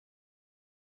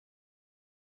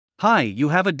Hi, you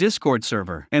have a Discord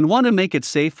server and want to make it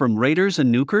safe from raiders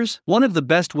and nukers? One of the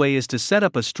best way is to set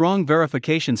up a strong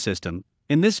verification system.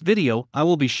 In this video, I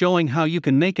will be showing how you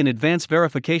can make an advanced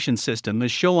verification system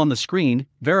as shown on the screen,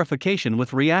 verification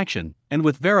with reaction, and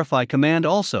with verify command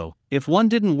also. If one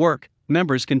didn't work,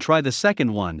 members can try the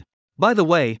second one. By the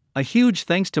way, a huge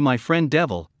thanks to my friend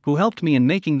Devil, who helped me in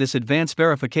making this advanced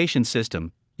verification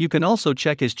system. You can also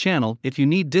check his channel if you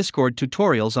need Discord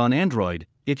tutorials on Android.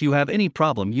 If you have any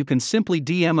problem, you can simply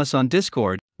DM us on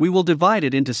Discord. We will divide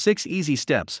it into 6 easy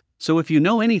steps, so if you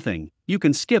know anything, you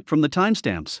can skip from the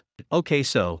timestamps. Okay,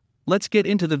 so let's get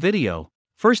into the video.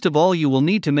 First of all, you will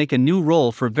need to make a new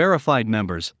role for verified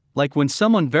members, like when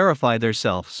someone verify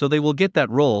theirself, so they will get that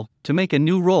role. To make a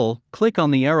new role, click on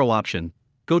the arrow option,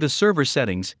 go to server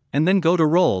settings, and then go to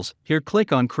roles. Here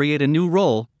click on create a new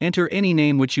role, enter any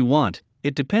name which you want.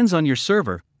 It depends on your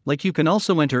server, like you can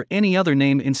also enter any other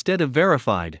name instead of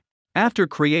verified. After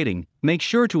creating, make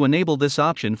sure to enable this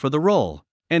option for the role.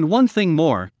 And one thing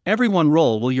more, everyone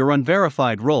role will your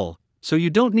unverified role, so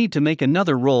you don't need to make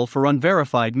another role for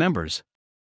unverified members.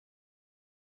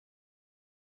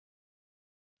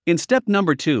 In step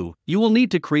number 2, you will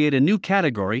need to create a new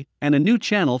category and a new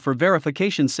channel for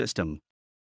verification system.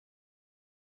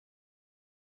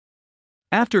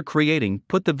 After creating,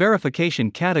 put the verification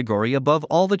category above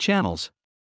all the channels.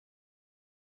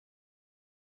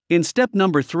 In step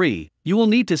number 3, you will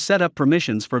need to set up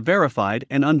permissions for verified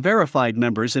and unverified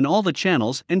members in all the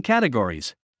channels and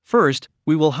categories. First,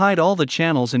 we will hide all the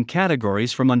channels and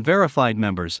categories from unverified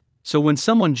members, so when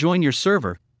someone joins your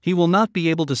server, he will not be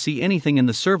able to see anything in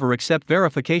the server except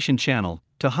verification channel.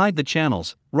 To hide the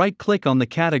channels, right-click on the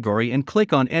category and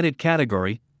click on Edit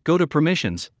Category, go to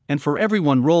Permissions, and for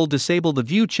everyone role disable the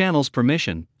View Channels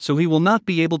permission, so he will not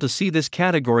be able to see this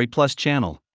category plus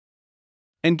channel.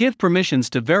 And give permissions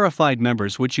to verified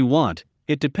members which you want.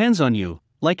 It depends on you,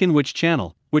 like in which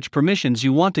channel, which permissions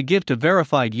you want to give to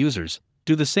verified users.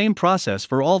 Do the same process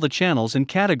for all the channels and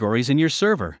categories in your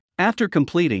server. After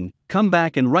completing, come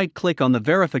back and right-click on the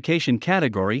verification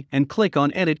category and click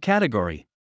on Edit Category.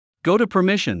 Go to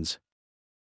Permissions.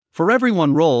 For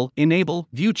everyone role, enable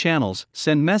View Channels,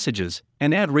 send messages,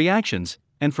 and add reactions.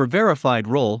 And for verified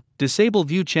role, disable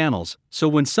view channels, so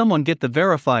when someone get the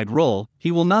verified role, he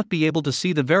will not be able to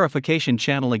see the verification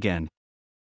channel again.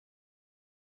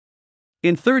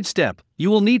 In third step, you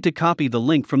will need to copy the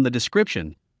link from the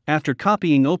description. After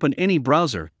copying, open any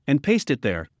browser and paste it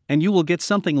there, and you will get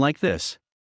something like this.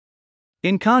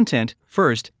 In content,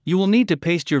 first, you will need to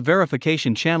paste your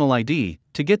verification channel ID.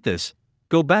 To get this,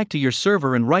 go back to your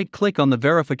server and right-click on the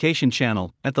verification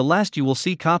channel. At the last you will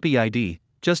see copy ID.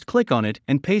 Just click on it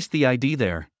and paste the ID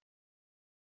there.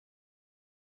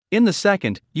 In the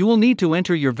second, you will need to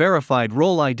enter your verified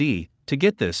role ID. To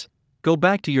get this, go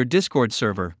back to your Discord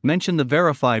server, mention the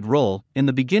verified role. In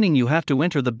the beginning you have to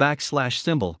enter the /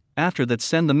 symbol, after that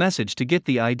send the message to get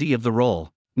the ID of the role.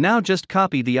 Now just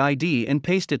copy the ID and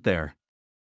paste it there.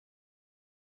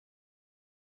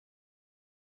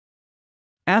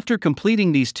 After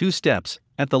completing these 2 steps,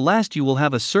 at the last you will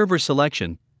have a server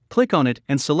selection. Click on it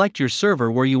and select your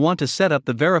server where you want to set up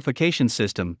the verification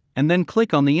system, and then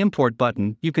click on the import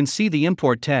button. You can see the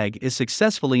import tag is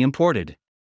successfully imported.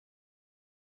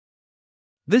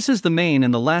 This is the main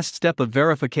and the last step of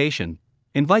verification.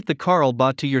 Invite the 𝐋𝐢𝐬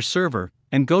bot to your server,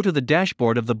 and go to the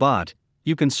dashboard of the bot.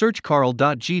 You can search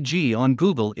𝐋𝐢𝐬.gg on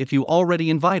Google if you already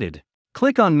invited.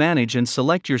 Click on Manage and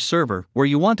select your server where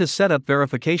you want to set up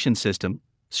verification system.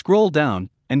 Scroll down,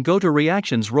 and go to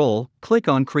Reactions role, click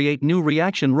on Create New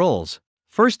Reaction Roles.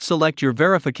 First select your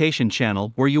verification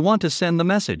channel where you want to send the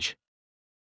message.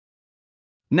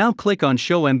 Now click on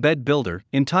Show Embed Builder.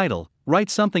 In title, write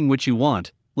something which you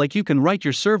want, like you can write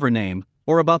your server name,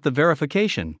 or about the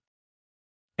verification.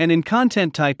 And in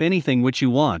content type anything which you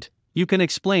want. You can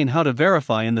explain how to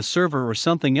verify in the server or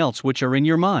something else which are in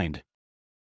your mind.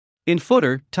 In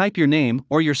footer, type your name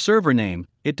or your server name,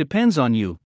 it depends on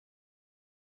you.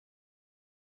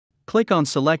 Click on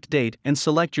Select Date and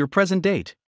select your present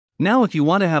date. Now if you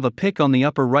want to have a pic on the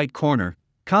upper right corner,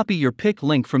 copy your pic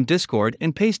link from Discord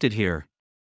and paste it here.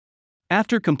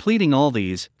 After completing all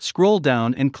these, scroll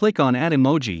down and click on Add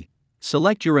Emoji,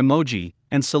 select your emoji,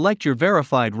 and select your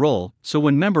verified role, so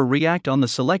when member react on the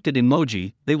selected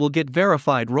emoji, they will get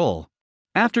verified role.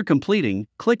 After completing,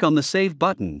 click on the Save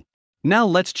button. Now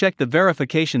let's check the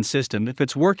verification system if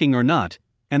it's working or not,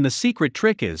 and the secret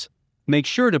trick is, make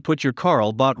sure to put your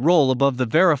𝐋𝐢𝐬 bot role above the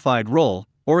verified role,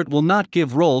 or it will not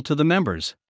give role to the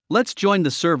members. Let's join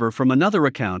the server from another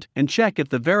account and check if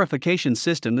the verification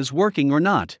system is working or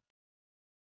not.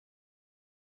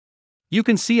 You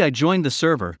can see I joined the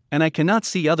server, and I cannot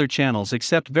see other channels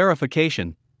except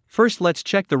verification. First let's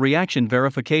check the reaction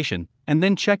verification, and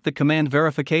then check the command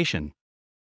verification.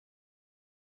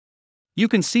 You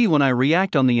can see when I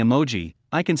react on the emoji,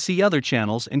 I can see other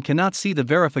channels and cannot see the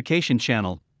verification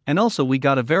channel, and also we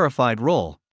got a verified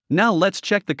role. Now let's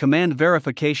check the command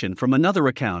verification from another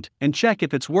account and check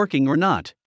if it's working or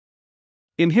not.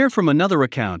 I'm here from another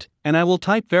account, and I will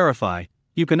type verify.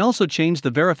 You can also change the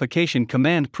verification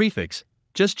command prefix.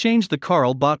 Just change the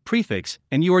Carl bot prefix,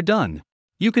 and you are done.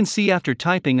 You can see after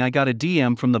typing I got a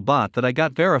DM from the bot that I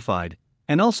got verified,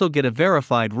 and also get a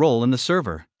verified role in the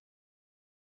server.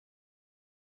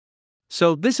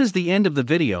 So this is the end of the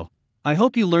video. I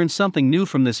hope you learned something new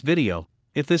from this video.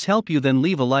 If this helped you, then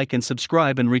leave a like and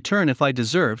subscribe and return if I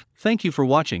deserve. Thank you for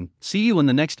watching. See you in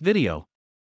the next video.